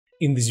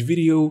In this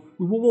video,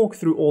 we will walk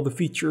through all the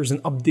features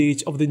and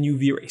updates of the new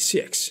V-Ray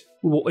 6.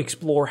 We will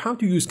explore how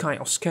to use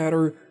Khaos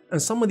scatter and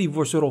some of the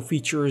versatile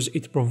features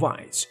it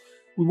provides.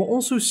 We will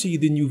also see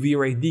the new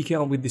V-Ray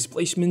decal with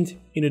displacement,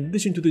 in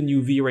addition to the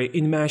new V-Ray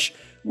inmesh,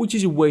 which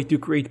is a way to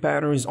create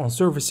patterns on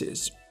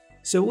surfaces.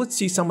 So let's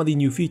see some of the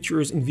new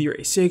features in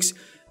V-Ray 6,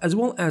 as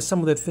well as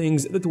some of the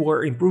things that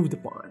were improved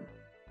upon.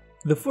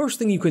 The first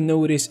thing you can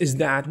notice is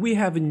that we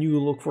have a new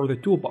look for the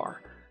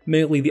toolbar.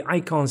 Mainly the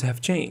icons have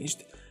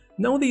changed.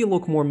 Now they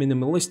look more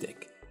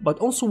minimalistic, but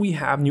also we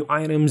have new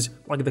items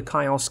like the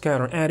Khaos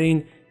scatter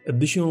add-in.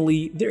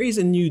 Additionally, there is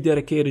a new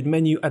dedicated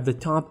menu at the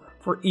top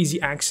for easy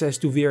access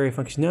to V-Ray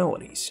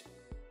functionalities.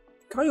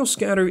 Khaos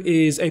scatter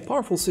is a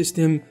powerful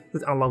system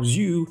that allows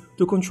you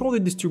to control the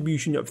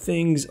distribution of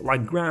things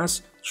like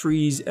grass,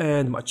 trees,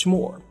 and much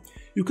more.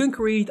 You can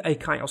create a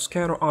Khaos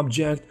scatter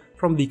object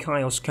from the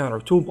Khaos scatter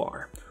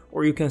toolbar,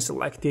 or you can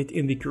select it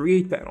in the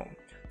Create panel.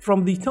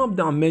 From the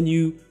top-down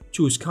menu,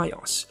 choose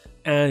Khaos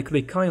and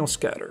click Khaos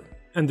scatter.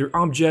 Under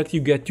Object, you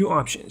get two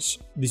options: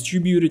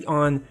 Distributed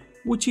On,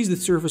 which is the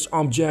surface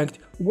object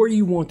where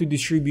you want to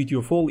distribute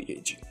your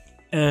foliage,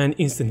 and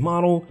Instant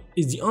Model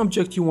is the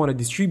object you want to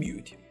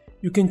distribute.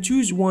 You can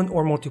choose one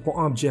or multiple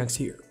objects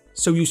here.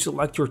 So you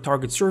select your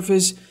target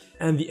surface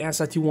and the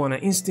asset you want to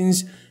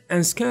instance,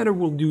 and Scatter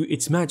will do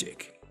its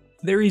magic.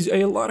 There is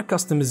a lot of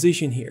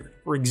customization here.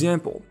 For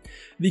example,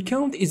 the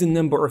count is the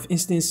number of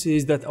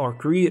instances that are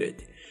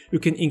created. You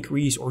can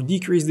increase or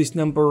decrease this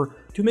number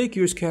to make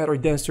your scatter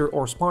denser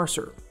or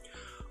sparser.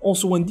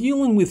 Also, when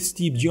dealing with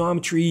steep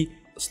geometry,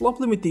 slope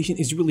limitation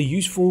is really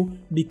useful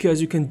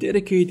because you can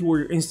dedicate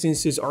where your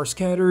instances are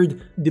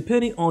scattered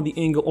depending on the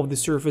angle of the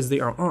surface they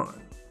are on.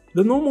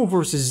 The normal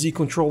versus Z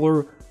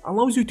controller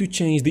allows you to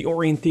change the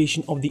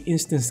orientation of the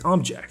instance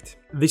object.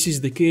 This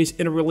is the case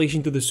in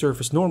relation to the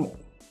surface normal.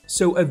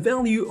 So a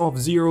value of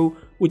 0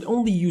 would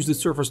only use the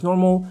surface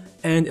normal,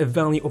 and a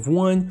value of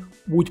 1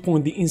 would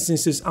point the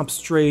instances up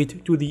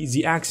straight to the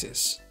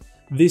Z-axis.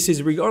 This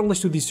is regardless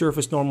to the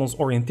surface normal's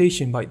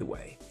orientation, by the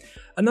way.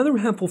 Another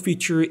helpful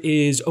feature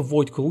is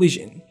Avoid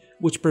Collision,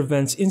 which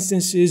prevents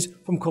instances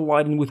from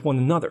colliding with one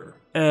another,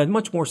 and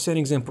much more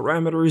settings and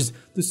parameters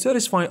to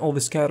satisfy all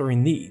the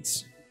scattering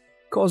needs.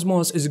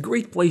 Cosmos is a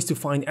great place to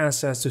find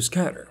assets to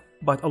scatter,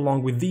 but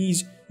along with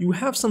these, you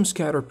have some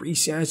scatter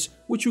presets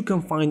which you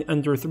can find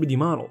under 3D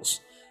models.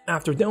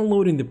 After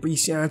downloading the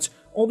presets,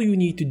 all you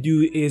need to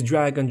do is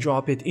drag and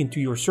drop it into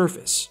your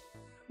surface.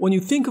 When you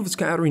think of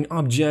scattering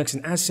objects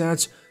and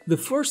assets, the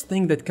first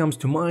thing that comes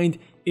to mind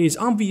is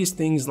obvious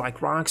things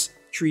like rocks,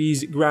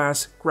 trees,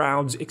 grass,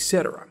 crowds,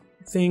 etc.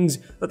 Things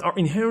that are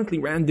inherently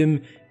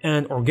random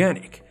and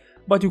organic.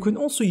 But you can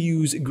also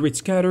use grid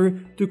scatter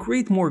to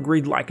create more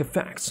grid-like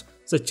effects,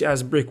 such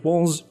as brick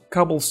walls,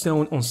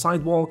 cobblestone on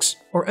sidewalks,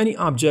 or any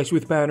objects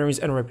with patterns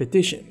and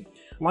repetition,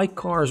 like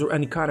cars or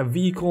any kind of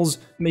vehicles,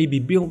 maybe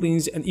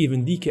buildings, and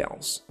even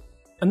decals.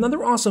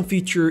 Another awesome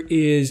feature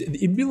is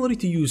the ability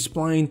to use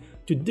spline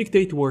to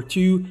dictate where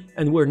to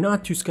and where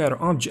not to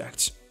scatter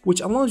objects, which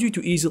allows you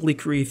to easily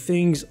create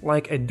things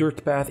like a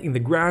dirt path in the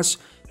grass,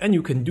 and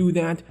you can do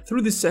that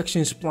through the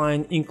section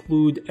spline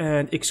include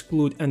and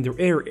exclude under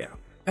area.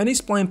 Any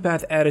spline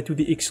path added to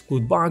the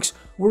exclude box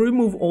will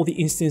remove all the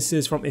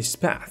instances from its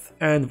path,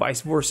 and vice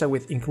versa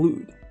with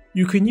include.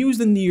 You can use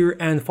the near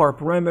and far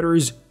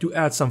parameters to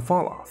add some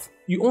falloff.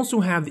 You also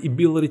have the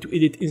ability to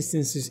edit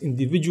instances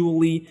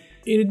individually,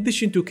 in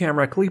addition to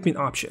camera clipping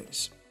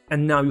options.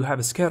 And now you have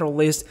a scatter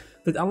list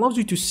that allows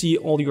you to see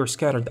all your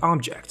scattered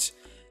objects,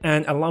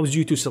 and allows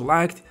you to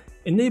select,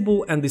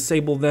 enable and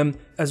disable them,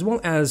 as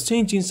well as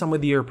changing some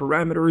of their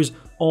parameters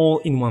all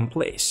in one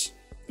place.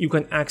 You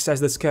can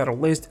access the scatter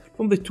list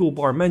from the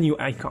toolbar menu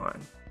icon.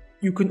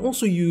 You can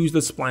also use the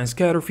spline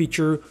scatter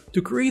feature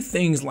to create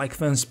things like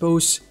fence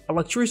posts,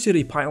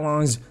 electricity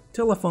pylons,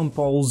 telephone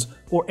poles,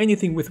 or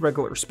anything with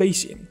regular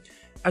spacing,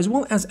 as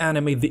well as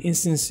animate the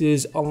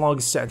instances along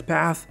said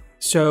path,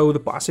 so the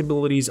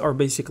possibilities are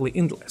basically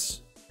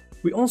endless.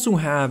 We also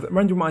have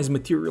randomized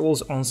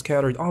materials on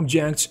scattered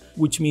objects,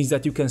 which means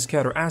that you can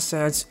scatter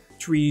assets,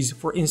 trees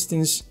for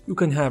instance, you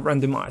can have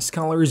randomized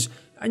colors,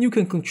 and you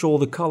can control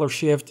the color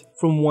shift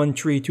from one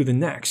tree to the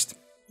next.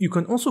 You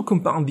can also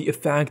compound the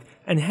effect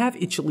and have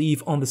each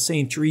leaf on the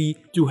same tree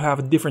to have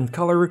a different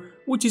color,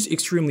 which is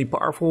extremely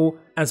powerful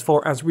as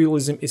far as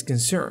realism is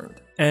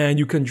concerned. And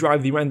you can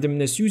drive the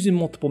randomness using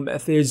multiple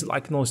methods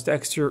like noise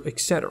texture,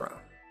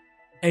 etc.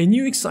 A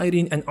new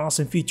exciting and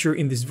awesome feature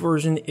in this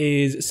version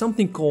is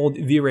something called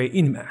V-Ray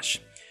inmesh,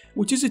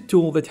 which is a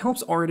tool that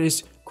helps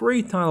artists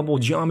create tileable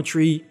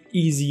geometry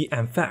easy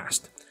and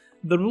fast.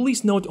 The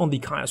release note on the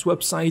Khaos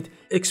website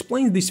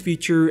explains this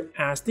feature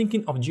as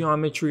thinking of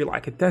geometry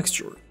like a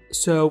texture.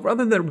 So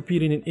rather than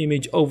repeating an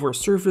image over a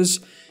surface,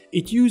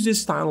 it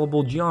uses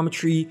stylable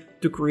geometry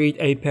to create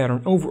a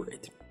pattern over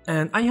it.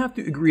 And I have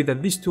to agree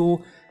that this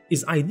tool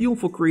is ideal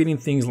for creating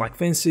things like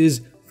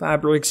fences,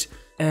 fabrics,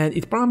 and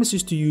it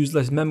promises to use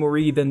less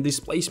memory than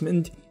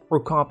displacement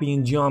or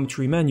copying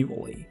geometry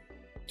manually.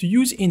 To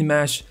use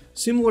inmesh,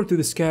 similar to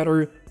the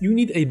scatter, you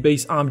need a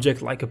base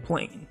object like a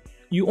plane.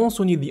 you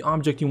also need the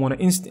object you want to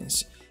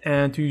instance,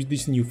 and to use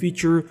this new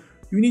feature,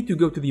 you need to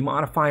go to the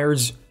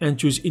modifiers and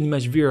choose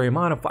InMesh V-Ray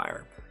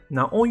modifier.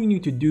 Now all you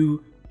need to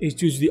do is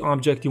choose the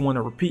object you want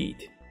to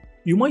repeat.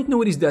 You might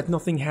notice that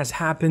nothing has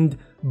happened,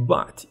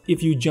 but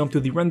if you jump to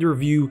the render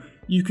view,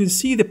 you can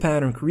see the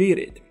pattern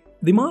created.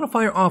 The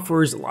modifier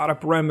offers a lot of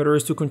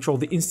parameters to control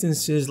the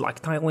instances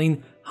like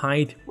tiling,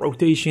 height,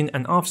 rotation,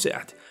 and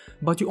offset,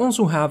 but you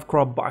also have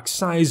crop box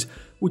size,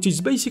 which is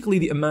basically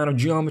the amount of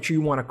geometry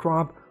you want to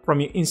crop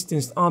from your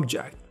instanced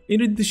object,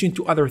 in addition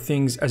to other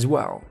things as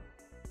well.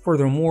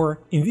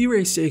 Furthermore, in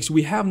V-Ray 6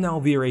 we have now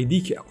V-Ray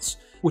decals,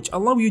 which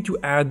allow you to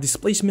add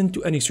displacement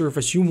to any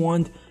surface you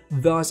want,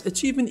 thus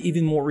achieving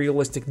even more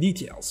realistic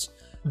details.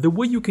 The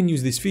way you can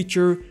use this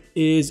feature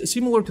is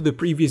similar to the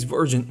previous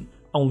version,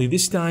 only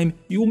this time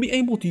you will be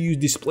able to use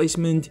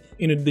displacement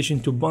in addition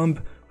to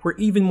bump for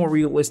even more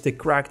realistic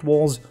cracked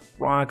walls,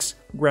 rocks,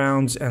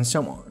 grounds, and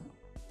so on.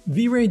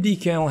 V-Ray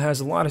decal has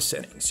a lot of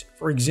settings.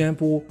 For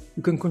example,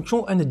 you can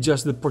control and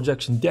adjust the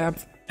projection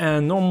depth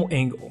and normal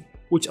angle,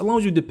 which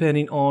allows you,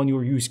 depending on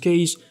your use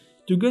case,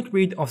 to get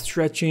rid of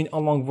stretching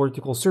along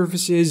vertical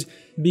surfaces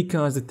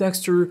because the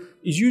texture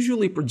is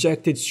usually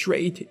projected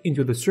straight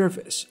into the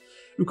surface.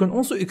 You can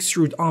also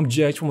extrude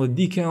objects from the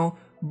decal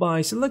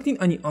by selecting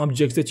any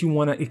objects that you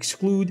want to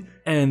exclude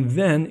and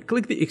then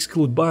click the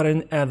exclude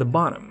button at the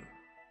bottom.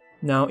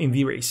 Now in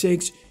V-Ray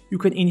 6, you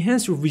can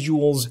enhance your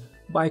visuals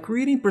by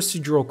creating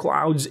procedural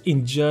clouds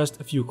in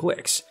just a few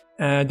clicks.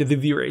 Add the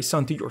V-Ray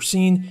sun to your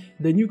scene,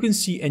 then you can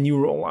see a new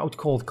rollout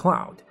called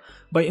Cloud.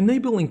 By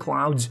enabling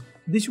clouds,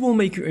 this will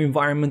make your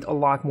environment a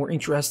lot more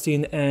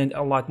interesting and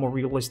a lot more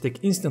realistic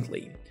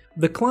instantly.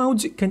 The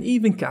clouds can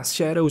even cast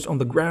shadows on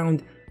the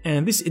ground,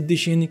 and this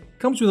addition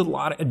comes with a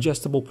lot of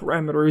adjustable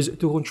parameters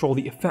to control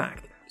the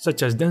effect,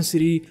 such as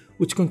density,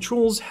 which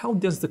controls how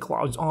dense the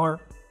clouds are,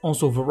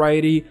 also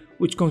variety,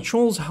 which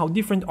controls how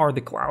different are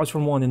the clouds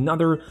from one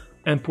another,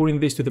 and putting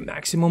this to the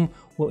maximum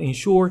will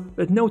ensure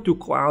that no two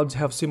clouds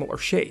have similar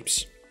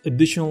shapes.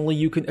 Additionally,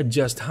 you can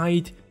adjust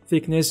height,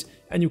 thickness,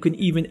 and you can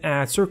even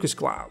add circus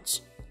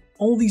clouds.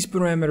 All these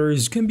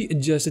parameters can be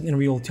adjusted in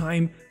real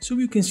time so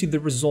you can see the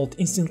result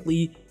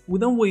instantly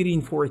without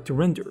waiting for it to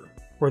render.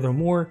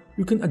 Furthermore,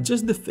 you can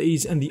adjust the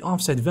phase and the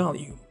offset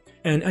value,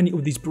 and any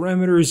of these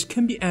parameters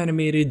can be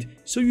animated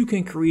so you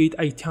can create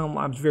a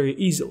time-lapse very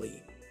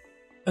easily.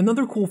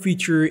 Another cool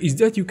feature is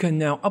that you can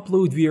now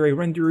upload V-Ray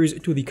renders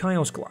to the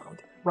Khaos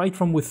cloud, right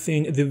from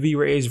within the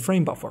V-Ray's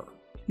frame buffer.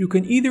 You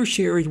can either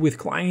share it with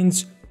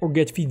clients or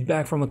get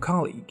feedback from a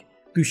colleague.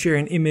 To share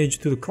an image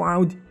to the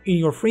cloud, in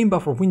your frame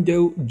buffer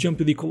window, jump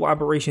to the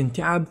collaboration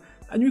tab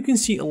and you can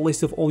see a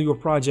list of all your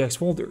projects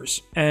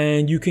folders,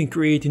 and you can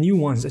create new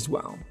ones as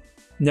well.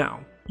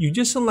 Now, you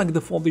just select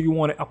the folder you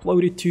want to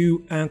upload it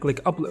to and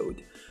click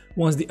upload.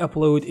 Once the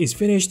upload is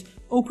finished,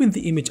 open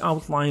the image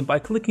outline by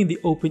clicking the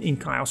Open in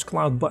Khaos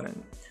Cloud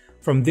button.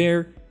 From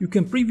there, you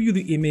can preview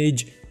the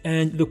image,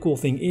 and the cool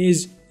thing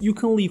is, you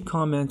can leave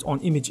comments on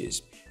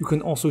images. You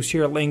can also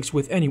share links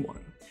with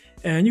anyone.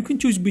 And you can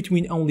choose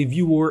between only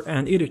viewer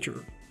and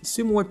editor,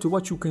 similar to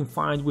what you can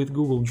find with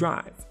Google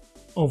Drive.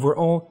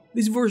 Overall,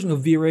 this version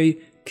of V-Ray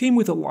came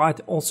with a lot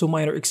also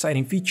minor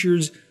exciting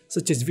features,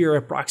 such as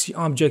V-Ray proxy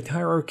object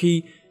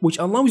hierarchy, which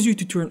allows you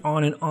to turn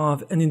on and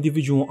off an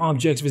individual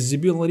object's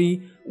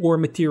visibility or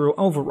material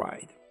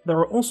override. There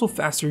are also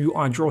faster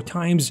UI draw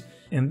times,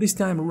 and this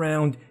time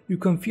around you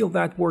can feel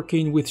that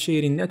working with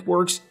shading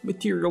networks,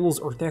 materials,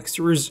 or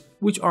textures,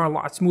 which are a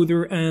lot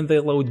smoother and they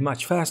load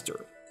much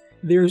faster.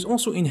 There is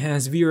also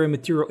enhanced V-Ray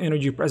material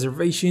energy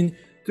preservation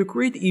to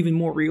create even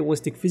more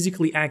realistic,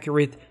 physically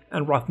accurate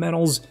and rough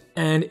metals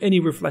and any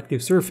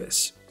reflective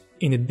surface.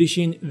 In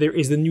addition, there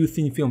is the new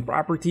thin film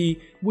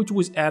property, which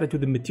was added to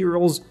the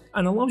materials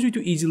and allows you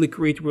to easily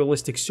create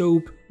realistic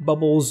soap,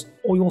 bubbles,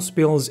 oil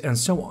spills, and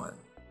so on.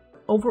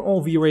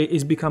 Overall, V-Ray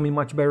is becoming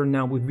much better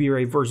now with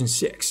V-Ray version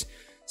 6,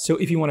 so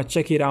if you want to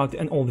check it out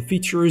and all the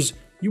features,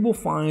 you will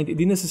find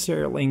the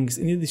necessary links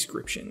in the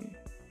description.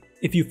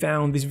 If you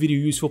found this video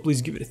useful,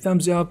 please give it a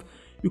thumbs up.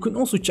 You can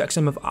also check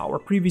some of our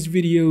previous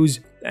videos.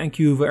 Thank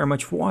you very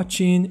much for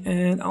watching,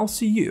 and I'll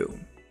see you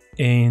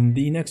in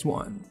the next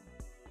one.